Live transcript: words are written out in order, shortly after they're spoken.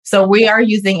So we are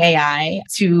using AI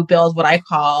to build what I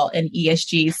call an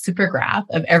ESG super graph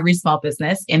of every small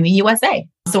business in the USA.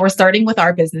 So we're starting with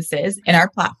our businesses in our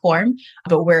platform,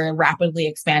 but we're rapidly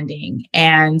expanding.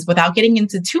 And without getting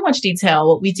into too much detail,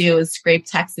 what we do is scrape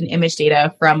text and image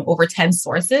data from over 10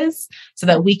 sources so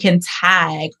that we can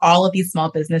tag all of these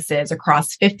small businesses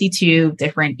across 52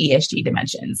 different ESG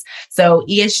dimensions. So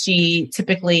ESG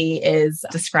typically is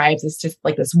described as just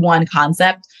like this one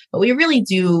concept, but we really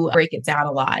do break it down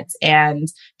a lot. And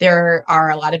there are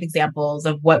a lot of examples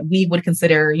of what we would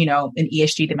consider, an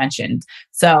ESG dimension.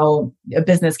 So a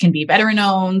business can be veteran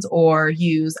owned or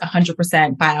use 100%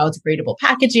 biodegradable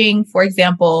packaging. For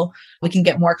example, we can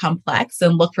get more complex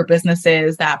and look for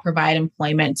businesses that provide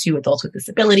employment to adults with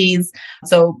disabilities.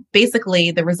 So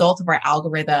basically, the result of our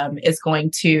algorithm is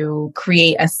going to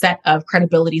create a set of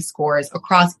credibility scores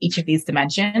across each of these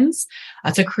dimensions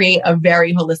to create a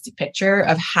very holistic picture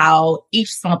of how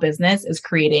each small business is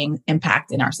creating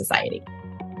impact in our society.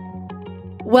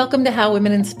 Welcome to How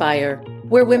Women Inspire,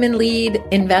 where women lead,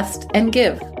 invest, and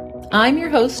give. I'm your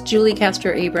host, Julie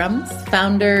Castro-Abrams,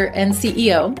 founder and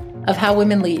CEO of How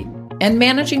Women Lead and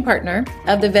managing partner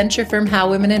of the venture firm How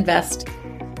Women Invest,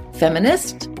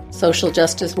 feminist, social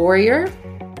justice warrior,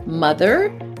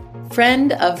 mother,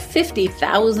 friend of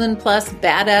 50,000 plus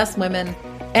badass women,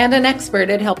 and an expert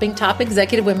at helping top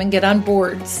executive women get on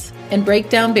boards and break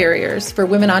down barriers for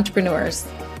women entrepreneurs,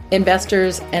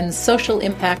 investors, and social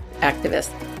impact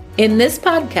activists. In this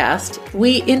podcast,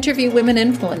 we interview women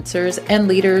influencers and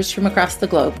leaders from across the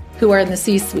globe who are in the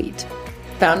C-suite,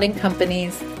 founding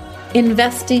companies,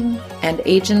 investing, and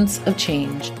agents of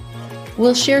change.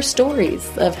 We'll share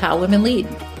stories of how women lead.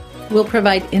 We'll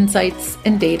provide insights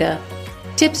and data,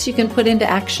 tips you can put into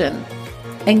action,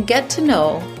 and get to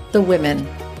know the women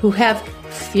who have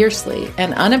fiercely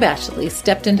and unabashedly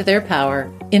stepped into their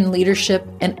power in leadership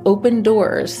and opened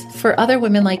doors for other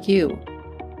women like you.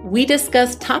 We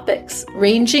discuss topics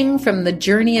ranging from the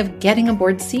journey of getting a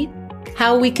board seat,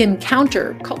 how we can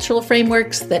counter cultural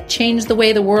frameworks that change the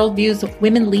way the world views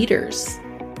women leaders,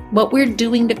 what we're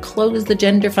doing to close the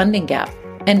gender funding gap,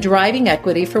 and driving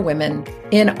equity for women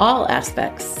in all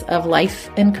aspects of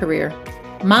life and career.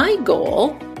 My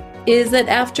goal is that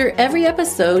after every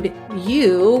episode,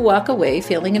 you walk away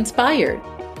feeling inspired,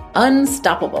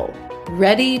 unstoppable,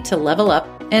 ready to level up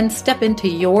and step into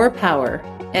your power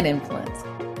and influence.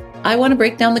 I want to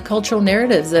break down the cultural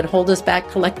narratives that hold us back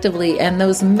collectively and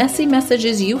those messy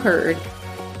messages you heard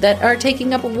that are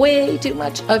taking up way too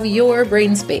much of your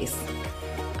brain space.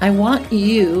 I want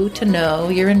you to know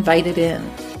you're invited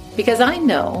in because I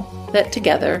know that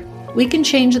together we can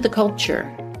change the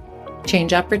culture,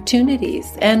 change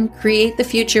opportunities, and create the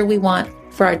future we want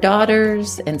for our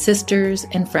daughters and sisters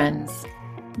and friends.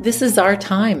 This is our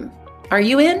time. Are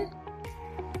you in?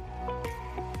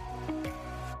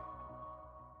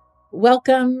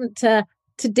 Welcome to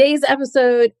today's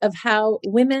episode of How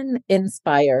Women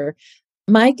Inspire.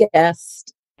 My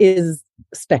guest is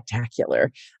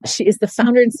spectacular. She is the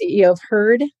founder and CEO of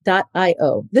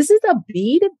Herd.io. This is a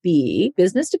B2B,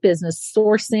 business-to-business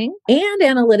sourcing and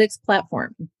analytics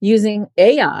platform using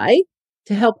AI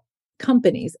to help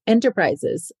companies,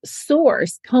 enterprises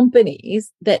source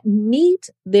companies that meet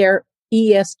their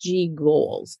ESG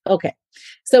goals. Okay.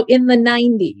 So in the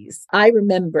 90s, I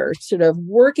remember sort of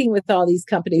working with all these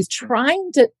companies,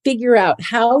 trying to figure out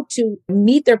how to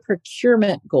meet their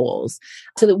procurement goals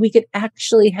so that we could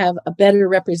actually have a better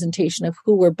representation of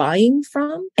who we're buying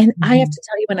from. And I have to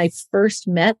tell you, when I first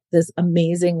met this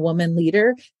amazing woman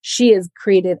leader, she has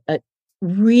created a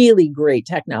really great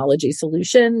technology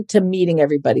solution to meeting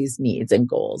everybody's needs and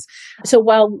goals. So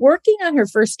while working on her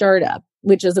first startup,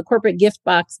 which is a corporate gift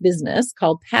box business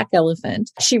called Pack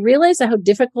Elephant, she realized how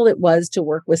difficult it was to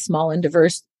work with small and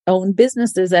diverse owned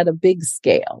businesses at a big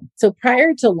scale. So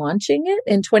prior to launching it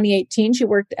in 2018, she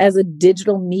worked as a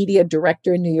digital media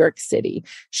director in New York City.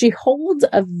 She holds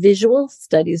a visual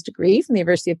studies degree from the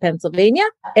University of Pennsylvania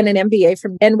and an MBA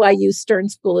from NYU Stern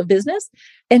School of Business.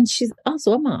 And she's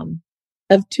also a mom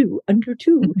of two, under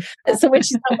two. So when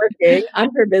she's not working on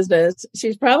her business,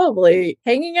 she's probably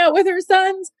hanging out with her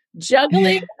sons,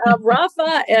 juggling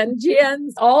Rafa and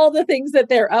Jens, all the things that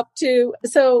they're up to.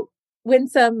 So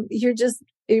Winsome, you're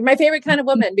my favorite kind of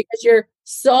woman because you're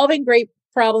solving great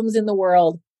problems in the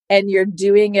world and you're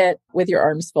doing it with your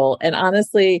arms full. And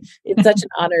honestly, it's such an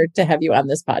honor to have you on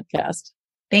this podcast.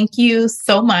 Thank you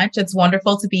so much. It's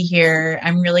wonderful to be here.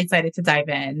 I'm really excited to dive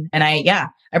in. And I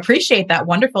appreciate that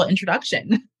wonderful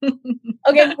introduction.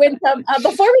 Okay, Winsome,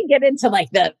 before we get into like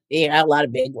a lot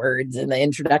of big words in the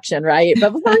introduction, right?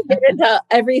 But before we get into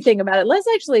everything about it, let's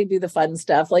actually do the fun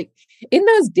stuff. Like in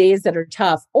those days that are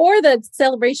tough or the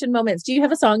celebration moments, do you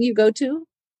have a song you go to?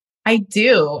 I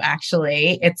do,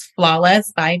 actually. It's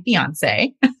Flawless by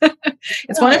Beyonce.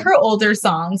 It's one of her older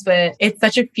songs, but it's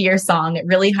such a fierce song. It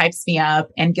really hypes me up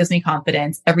and gives me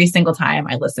confidence every single time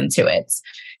I listen to it.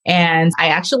 And I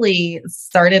actually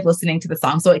started listening to the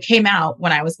song. So it came out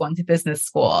when I was going to business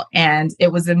school. And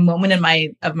it was a moment in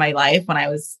my life when I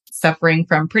was suffering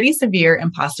from pretty severe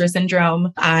imposter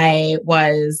syndrome. I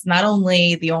was not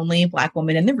only the only Black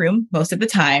woman in the room most of the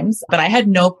times, but I had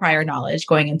no prior knowledge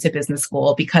going into business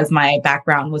school because my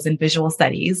background was in visual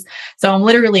studies. So I'm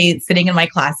literally sitting in my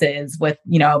classes with,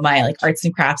 my like arts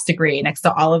and crafts degree next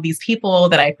to all of these people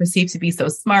that I perceive to be so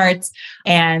smart,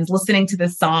 and listening to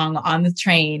this song on the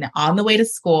train on the way to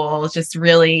school just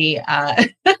really,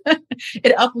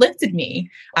 it uplifted me.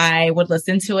 I would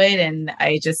listen to it and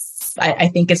I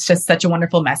think it's just such a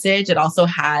wonderful message. It also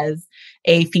has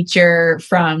a feature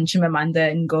from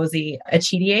Chimamanda Ngozi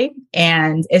Adichie,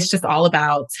 and it's just all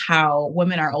about how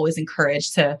women are always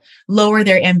encouraged to lower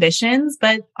their ambitions.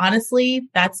 But honestly,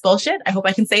 that's bullshit. I hope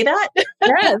I can say that.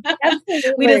 Yes,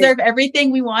 absolutely. We deserve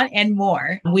everything we want and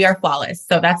more. We are flawless.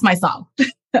 So that's my song.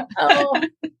 Oh,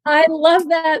 I love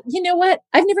that. You know what?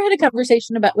 I've never had a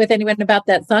conversation with anyone about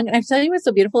that song. And I tell you what's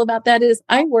so beautiful about that is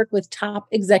I work with top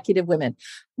executive women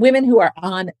who are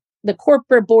on the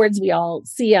corporate boards we all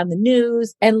see on the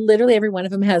news. And literally every one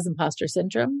of them has imposter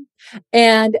syndrome.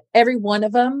 And every one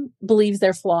of them believes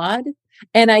they're flawed.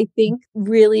 And I think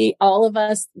really all of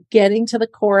us getting to the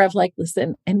core of like,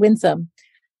 listen, and Winsome,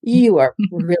 you are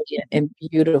brilliant and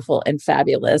beautiful and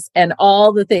fabulous and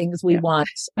all the things we want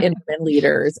in women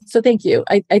leaders. So thank you.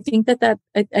 I think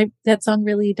that song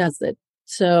really does it.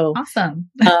 So awesome.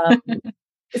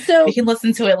 So we can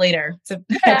listen to it later to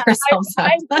hype ourselves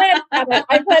up.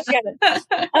 I plan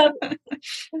it.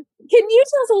 Can you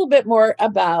tell us a little bit more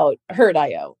about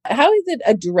Herd.io? How is it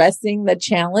addressing the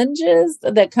challenges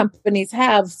that companies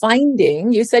have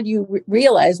finding? You said you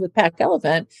realized with Pack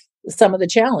Elephant some of the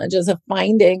challenges of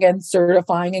finding and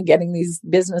certifying and getting these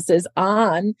businesses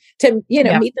on to,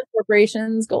 meet the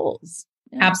corporation's goals.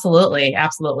 Yeah. Absolutely.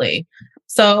 Absolutely.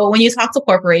 So when you talk to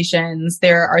corporations,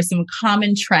 there are some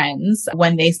common trends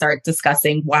when they start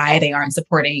discussing why they aren't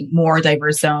supporting more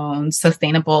diverse owned,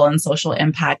 sustainable and social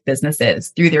impact businesses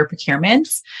through their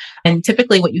procurements. And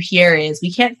typically what you hear is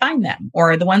we can't find them,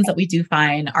 or the ones that we do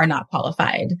find are not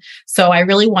qualified. So I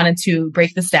really wanted to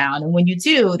break this down. And when you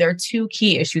do, there are two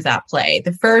key issues at play.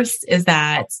 The first is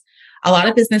that a lot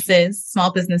of businesses,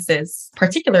 small businesses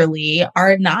particularly,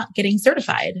 are not getting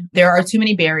certified. There are too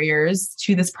many barriers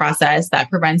to this process that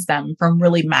prevents them from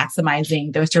really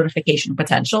maximizing their certification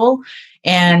potential.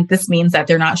 And this means that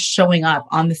they're not showing up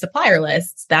on the supplier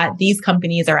lists that these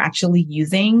companies are actually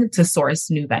using to source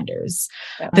new vendors.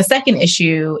 Yeah. The second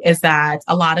issue is that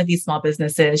a lot of these small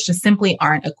businesses just simply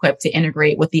aren't equipped to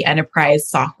integrate with the enterprise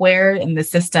software and the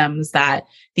systems that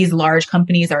these large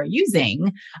companies are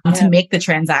using to make the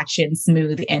transaction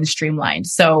smooth and streamlined.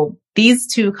 So these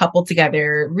two coupled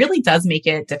together really does make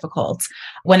it difficult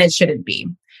when it shouldn't be.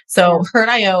 So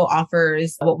Herd.io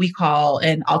offers what we call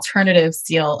an alternative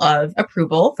seal of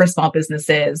approval for small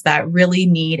businesses that really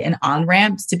need an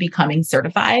on-ramp to becoming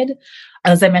certified.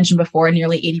 As I mentioned before,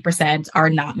 nearly 80% are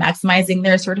not maximizing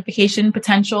their certification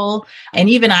potential. And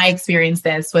even I experienced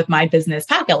this with my business,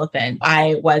 Pack Elephant.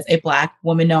 I was a Black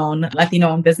woman-owned,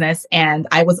 Latino-owned business, and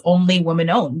I was only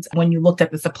woman-owned when you looked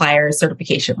at the supplier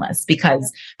certification list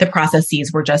because the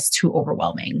processes were just too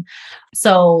overwhelming.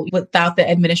 So without the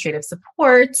administrative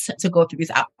support to go through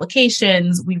these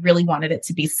applications, we really wanted it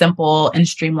to be simple and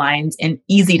streamlined and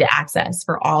easy to access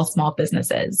for all small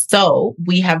businesses. So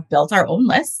we have built our own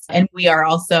list, and we are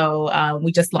also,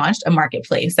 we just launched a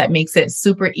marketplace that makes it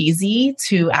super easy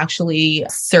to actually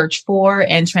search for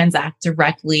and transact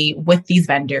directly with these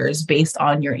vendors based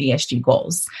on your ESG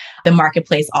goals. The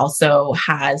marketplace also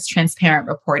has transparent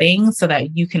reporting so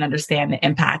that you can understand the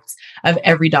impact of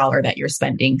every dollar that you're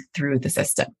spending through the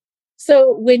system.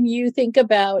 So when you think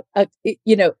about, I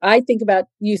think about,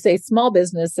 you say small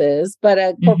businesses, but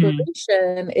a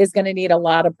corporation is going to need a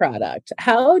lot of product.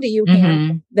 How do you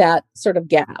handle that sort of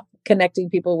gap, connecting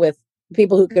people with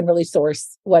people who can really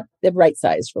source what the right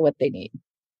size for what they need?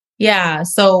 Yeah.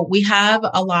 So we have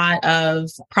a lot of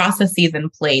processes in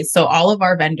place. So all of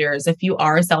our vendors, if you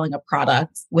are selling a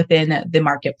product within the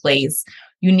marketplace,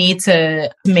 you need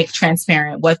to make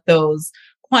transparent what those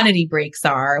quantity breaks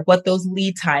are, what those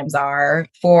lead times are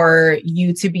for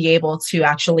you to be able to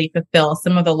actually fulfill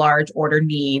some of the large order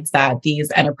needs that these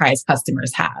enterprise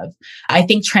customers have. I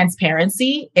think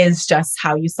transparency is just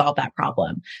how you solve that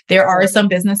problem. There are some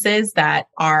businesses that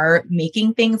are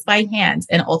making things by hand,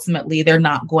 and ultimately they're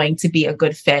not going to be a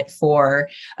good fit for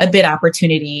a bid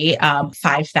opportunity,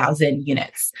 5,000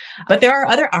 units. But there are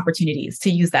other opportunities to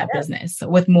use that business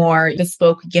with more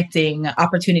bespoke gifting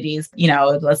opportunities.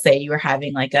 Let's say you were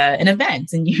having like an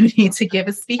event and you need to give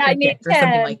a speaker gift or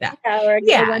something like that.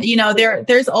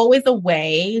 There's always a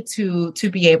way to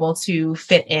be able to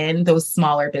fit in those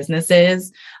smaller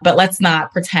businesses, but let's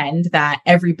not pretend that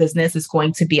every business is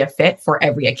going to be a fit for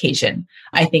every occasion.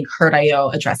 I think Herd.io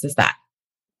addresses that.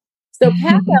 So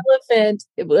Pack Elephant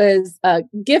was a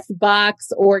gift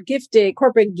box or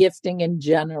corporate gifting in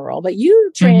general, but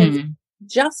you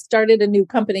just started a new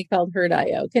company called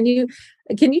Herd.io. Can you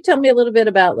tell me a little bit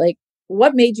about like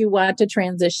what made you want to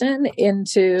transition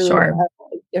into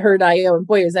Herd.io? And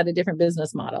boy, is that a different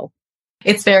business model?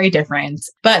 It's very different,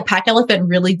 but Pack Elephant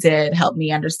really did help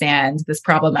me understand this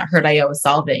problem that Herd.io was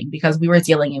solving because we were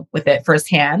dealing with it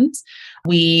firsthand.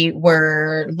 We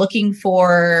were looking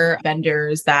for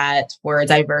vendors that were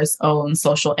diverse, own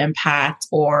social impact,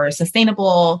 or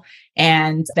sustainable,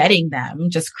 and vetting them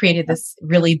just created this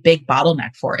really big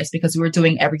bottleneck for us because we were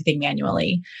doing everything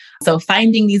manually. So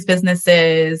finding these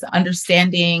businesses,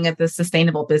 understanding the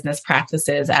sustainable business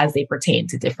practices as they pertain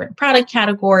to different product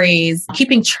categories,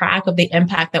 keeping track of the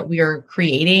impact that we are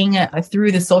creating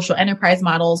through the social enterprise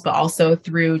models, but also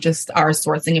through just our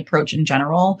sourcing approach in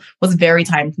general was very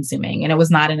time consuming. And it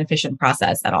was not an efficient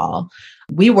process at all.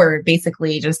 We were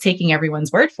basically just taking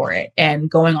everyone's word for it and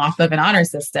going off of an honor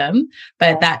system,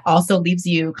 but that also leaves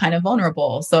you kind of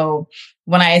vulnerable. So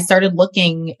when I started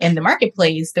looking in the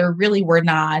marketplace, there really were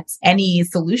not any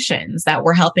solutions that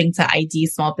were helping to ID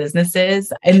small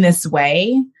businesses in this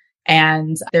way.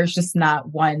 And there's just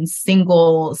not one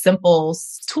single simple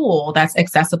tool that's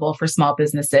accessible for small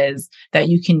businesses that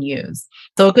you can use.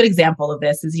 So a good example of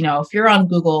this is, if you're on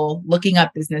Google looking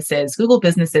up businesses, Google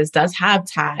Businesses does have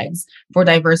tags for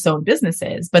diverse owned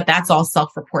businesses, but that's all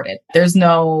self-reported. There's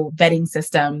no vetting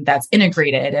system that's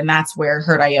integrated. And that's where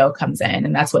Herd.io comes in.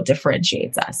 And that's what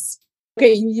differentiates us.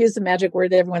 Okay, you use the magic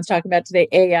word that everyone's talking about today,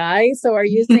 AI. So are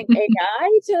you using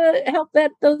AI to help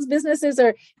those businesses,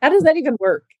 or how does that even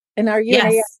work? And are you an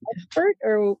AI expert,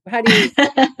 or how do you?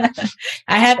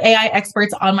 I have AI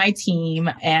experts on my team,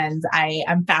 and I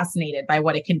am fascinated by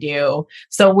what it can do.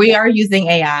 So we are using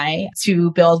AI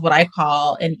to build what I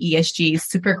call an ESG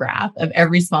super graph of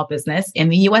every small business in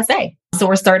the USA. So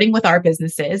we're starting with our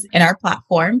businesses in our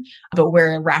platform, but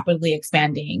we're rapidly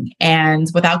expanding. And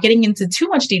without getting into too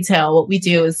much detail, what we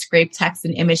do is scrape text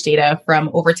and image data from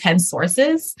over 10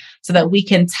 sources so that we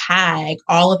can tag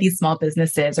all of these small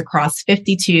businesses across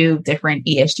 52 different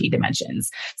ESG dimensions.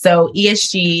 So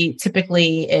ESG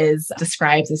typically is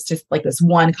described as just like this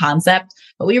one concept,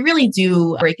 but we really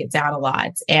do break it down a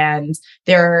lot. And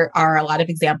there are a lot of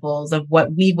examples of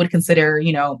what we would consider,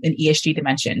 an ESG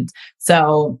dimension.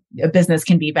 So a business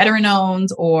can be veteran owned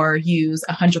or use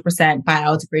 100%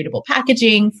 biodegradable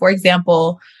packaging. For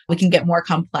example, we can get more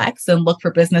complex and look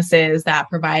for businesses that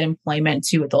provide employment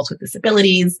to adults with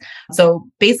disabilities. So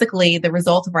basically, the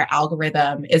result of our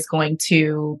algorithm is going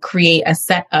to create a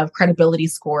set of credibility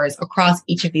scores across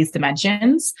each of these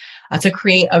dimensions to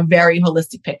create a very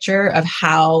holistic picture of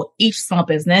how each small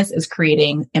business is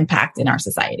creating impact in our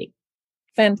society.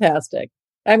 Fantastic.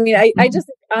 I mean, I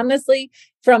just honestly,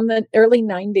 from the early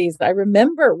 90s, I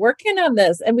remember working on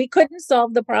this and we couldn't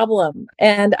solve the problem.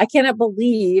 And I cannot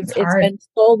believe it's been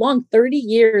so long, 30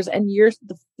 years, and you're,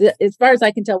 as far as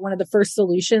I can tell, one of the first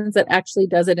solutions that actually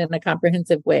does it in a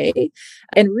comprehensive way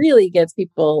and really gets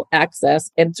people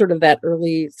access and sort of that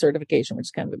early certification, which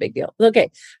is kind of a big deal. Okay.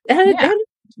 How did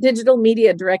digital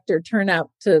media director turn out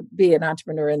to be an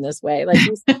entrepreneur in this way? Like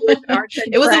you said,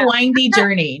 it was a windy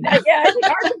journey. I think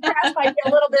arts and crafts might be a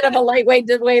little bit of a lightweight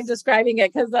way of describing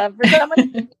it, because for someone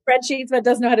who spreadsheets but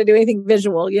doesn't know how to do anything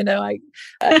visual, I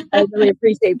really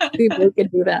appreciate people who can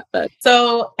do that. But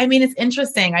so, I mean, it's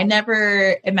interesting. I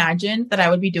never imagined that I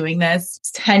would be doing this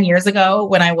 10 years ago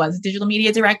when I was a digital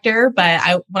media director.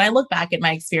 But when I look back at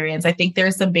my experience, I think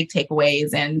there's some big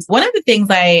takeaways. And one of the things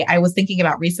I was thinking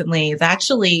about recently is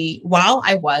actually, while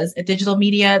I was a digital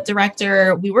media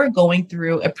director, we were going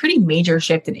through a pretty major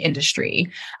shift in industry.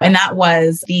 And that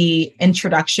was the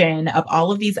introduction of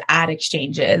all of these ad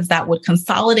exchanges that would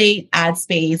consolidate ad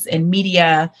space and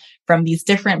media from these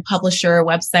different publisher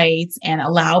websites and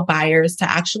allow buyers to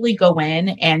actually go in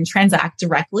and transact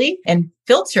directly and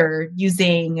filter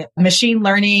using machine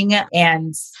learning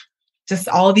and just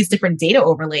all of these different data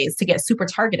overlays to get super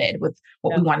targeted with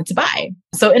what we wanted to buy.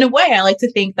 So in a way, I like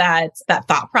to think that that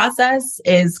thought process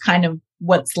is kind of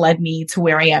what's led me to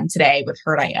where I am today with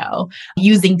Herd.io,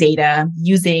 using data,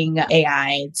 using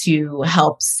AI to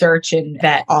help search and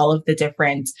vet all of the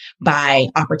different buy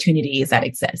opportunities that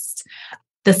exist.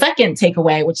 The second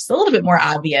takeaway, which is a little bit more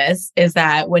obvious, is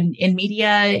that when in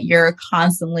media, you're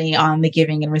constantly on the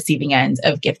giving and receiving end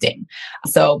of gifting.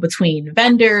 So between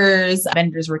vendors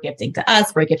were gifting to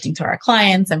us, we're gifting to our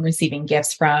clients. I'm receiving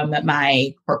gifts from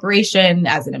my corporation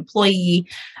as an employee.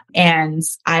 And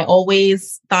I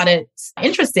always thought it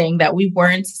interesting that we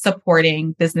weren't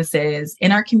supporting businesses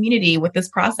in our community with this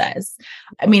process.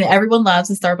 I mean, everyone loves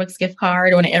a Starbucks gift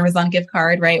card or an Amazon gift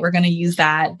card, right? We're going to use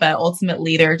that. But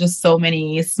ultimately, there are just so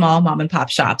many small mom and pop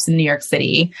shops in New York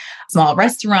City, small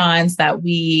restaurants that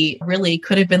we really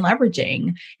could have been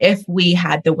leveraging if we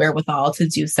had the wherewithal to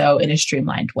do so in a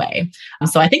streamlined way.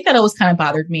 So I think that always kind of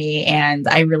bothered me. And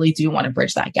I really do want to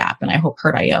bridge that gap. And I hope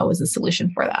Herd.io is a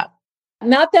solution for that.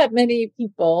 Not that many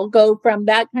people go from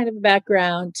that kind of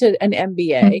background to an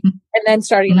MBA and then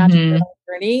starting an entrepreneurial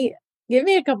journey. Give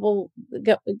me a couple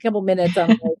minutes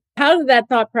on how did that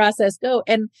thought process go?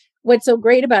 And what's so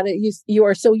great about it, you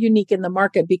are so unique in the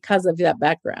market because of that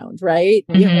background, right?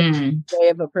 You have a way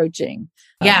of approaching.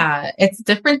 Yeah, it's a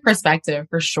different perspective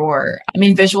for sure. I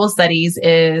mean, visual studies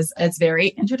it's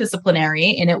very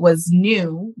interdisciplinary, and it was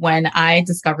new when I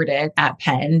discovered it at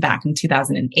Penn back in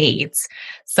 2008.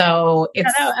 So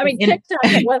it's,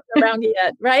 TikTok wasn't around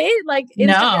yet, right? Like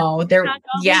no,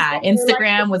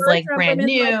 Instagram was like brand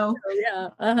new.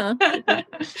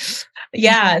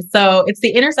 Yeah. So it's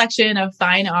the intersection of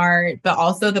fine art, but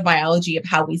also the biology of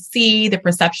how we see, the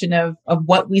perception of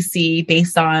what we see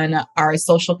based on our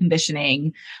social conditioning.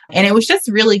 And it was just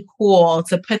really cool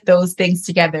to put those things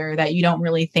together that you don't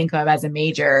really think of as a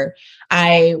major.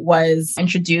 I was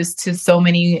introduced to so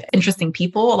many interesting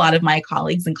people. A lot of my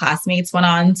colleagues and classmates went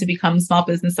on to become small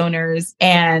business owners.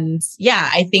 And yeah,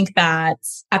 I think that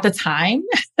at the time,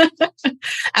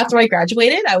 after I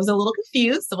graduated, I was a little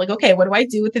confused. So like, okay, what do I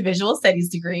do with the visual studies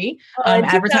degree?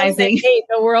 Advertising.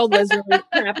 The world was really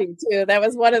crappy too. That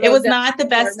was one of those. It was not the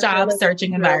best job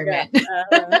searching environment.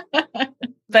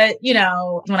 But,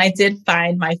 when I did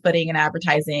find my footing in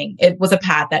advertising, it was a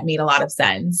path that made a lot of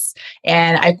sense.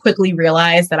 And I quickly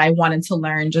realized that I wanted to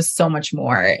learn just so much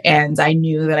more. And I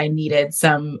knew that I needed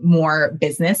some more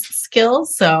business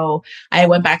skills. So I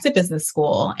went back to business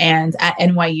school, and at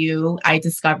NYU, I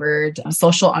discovered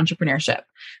social entrepreneurship.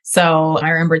 So I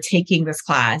remember taking this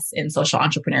class in social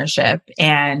entrepreneurship,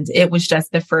 and it was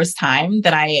just the first time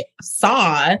that I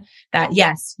saw that,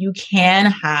 yes, you can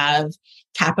have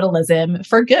capitalism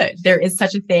for good. There is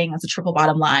such a thing as a triple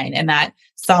bottom line, and that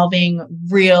solving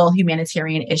real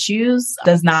humanitarian issues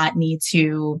does not need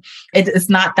to, it is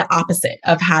not the opposite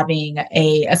of having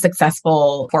a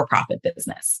successful for-profit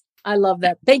business. I love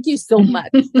that. Thank you so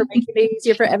much for making it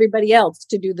easier for everybody else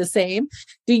to do the same.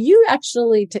 Do you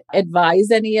actually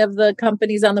advise any of the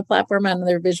companies on the platform on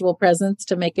their visual presence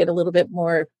to make it a little bit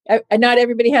more, not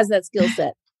everybody has that skill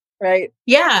set. Right.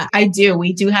 Yeah, I do.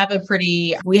 We do have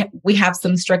we have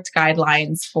some strict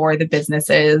guidelines for the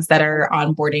businesses that are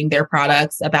onboarding their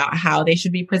products about how they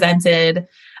should be presented.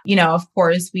 Of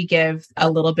course, we give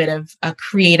a little bit of a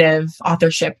creative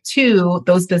authorship to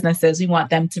those businesses. We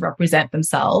want them to represent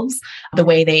themselves the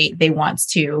way they want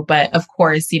to. But of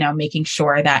course, making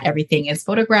sure that everything is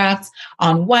photographed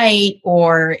on white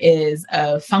or is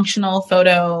a functional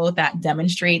photo that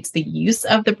demonstrates the use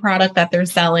of the product that they're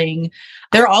selling.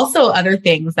 There are also other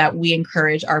things that we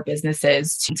encourage our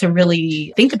businesses to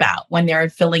really think about when they're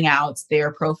filling out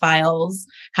their profiles,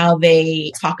 how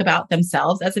they talk about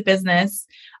themselves as a business,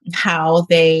 how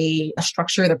they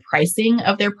structure the pricing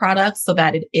of their products so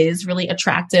that it is really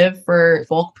attractive for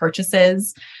bulk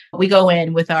purchases. We go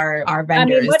in with our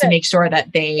vendors to make sure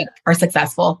that they are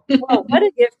successsul. Well, what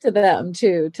a gift to them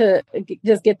too, to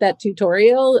just get that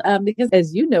tutorial. Because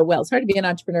as you know well, it's hard to be an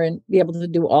entrepreneur and be able to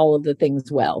do all of the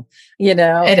things well. It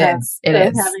is.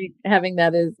 Having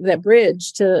that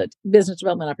bridge to business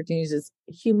development opportunities is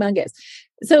humongous.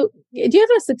 So do you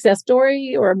have a success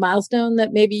story or a milestone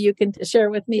that maybe you can share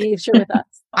with us?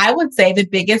 I would say the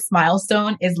biggest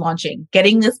milestone is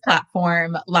getting this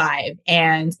platform live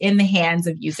and in the hands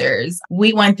of users.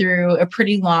 We went through a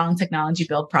pretty long technology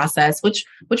build process, which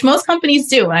most companies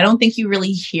do. And I don't think you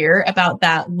really hear about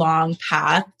that long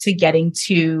path to getting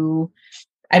to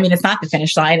I mean, it's not the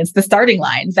finish line, it's the starting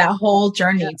line, that whole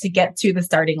journey to get to the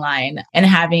starting line and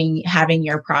having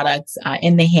your products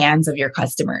in the hands of your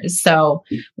customers. So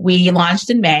we launched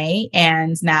in May,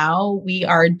 and now we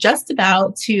are just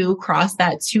about to cross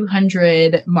that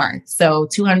 200 mark. So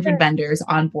 200 vendors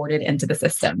onboarded into the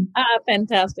system.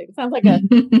 Fantastic. Sounds like a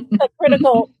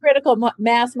critical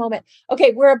mass moment.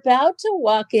 Okay, we're about to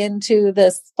walk into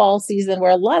this fall season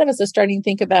where a lot of us are starting to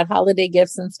think about holiday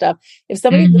gifts and stuff. If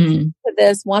somebody listens to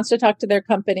this, wants to talk to their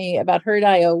company about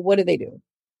Herd.io, what do they do?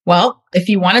 Well, if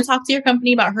you want to talk to your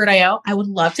company about Herd.io, I would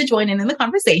love to join in the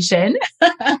conversation,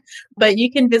 but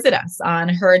you can visit us on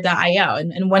Herd.io.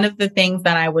 And one of the things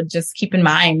that I would just keep in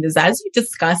mind is, as you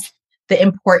discuss the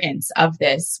importance of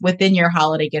this within your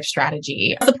holiday gift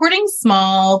strategy, supporting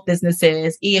small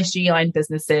businesses, ESG aligned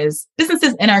businesses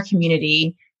in our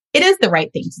community, it is the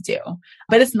right thing to do,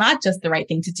 but it's not just the right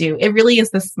thing to do. It really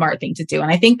is the smart thing to do. And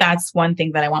I think that's one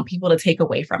thing that I want people to take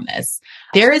away from this.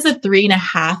 There is a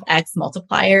 3.5x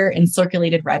multiplier in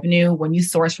circulated revenue when you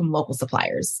source from local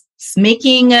suppliers.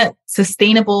 Making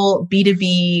sustainable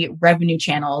B2B revenue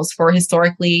channels for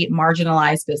historically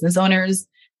marginalized business owners,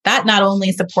 that not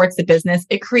only supports the business,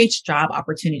 it creates job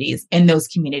opportunities in those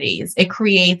communities. It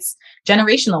creates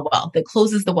generational wealth. It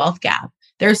closes the wealth gap.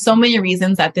 There are so many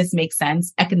reasons that this makes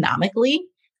sense economically.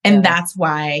 And that's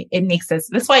why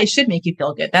that's why it should make you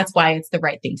feel good. That's why it's the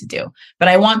right thing to do. But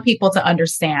I want people to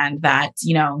understand that,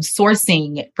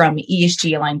 sourcing from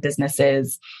ESG aligned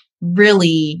businesses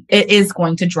really, it is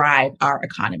going to drive our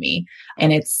economy.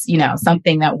 And it's,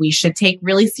 something that we should take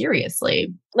really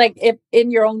seriously. Like if in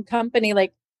your own company,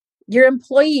 like your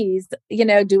employees,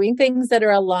 doing things that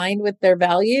are aligned with their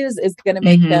values is going to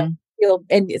make them feel,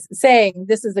 and saying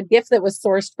this is a gift that was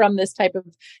sourced from this type of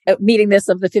meeting this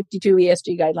of the 52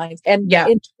 ESG guidelines. And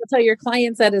tell your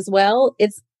clients that as well.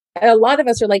 It's a lot of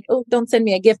us are like, oh, don't send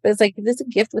me a gift. But it's like, if this is a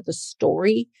gift with a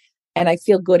story and I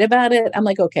feel good about it, I'm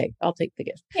like, okay, I'll take the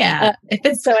gift. Yeah. If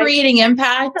it's creating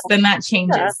impact, then that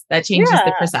changes. That changes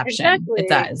the perception. Exactly, it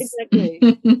does.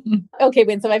 Exactly. Okay,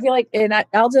 Winsome, I feel like, and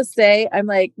I'll just say, I'm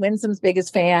like Winsome's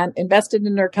biggest fan, invested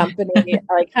in her company,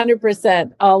 like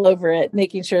 100% all over it,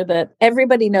 making sure that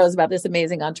everybody knows about this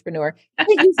amazing entrepreneur.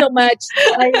 Thank you so much.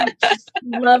 I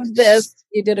love this.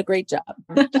 You did a great job.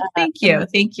 Thank you.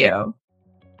 Thank you.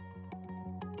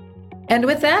 And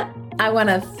with that, I want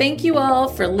to thank you all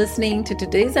for listening to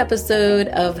today's episode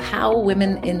of How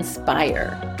Women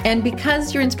Inspire. And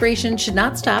because your inspiration should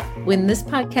not stop when this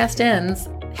podcast ends,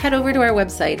 head over to our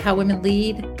website,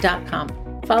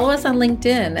 howwomenlead.com. Follow us on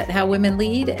LinkedIn at How Women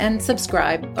Lead and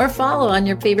subscribe, or follow on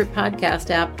your favorite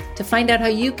podcast app to find out how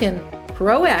you can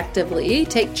proactively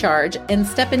take charge and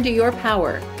step into your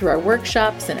power through our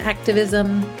workshops and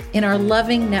activism. In our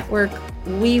loving network,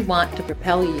 we want to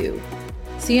propel you.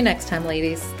 See you next time,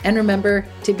 ladies. And remember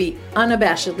to be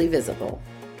unabashedly visible.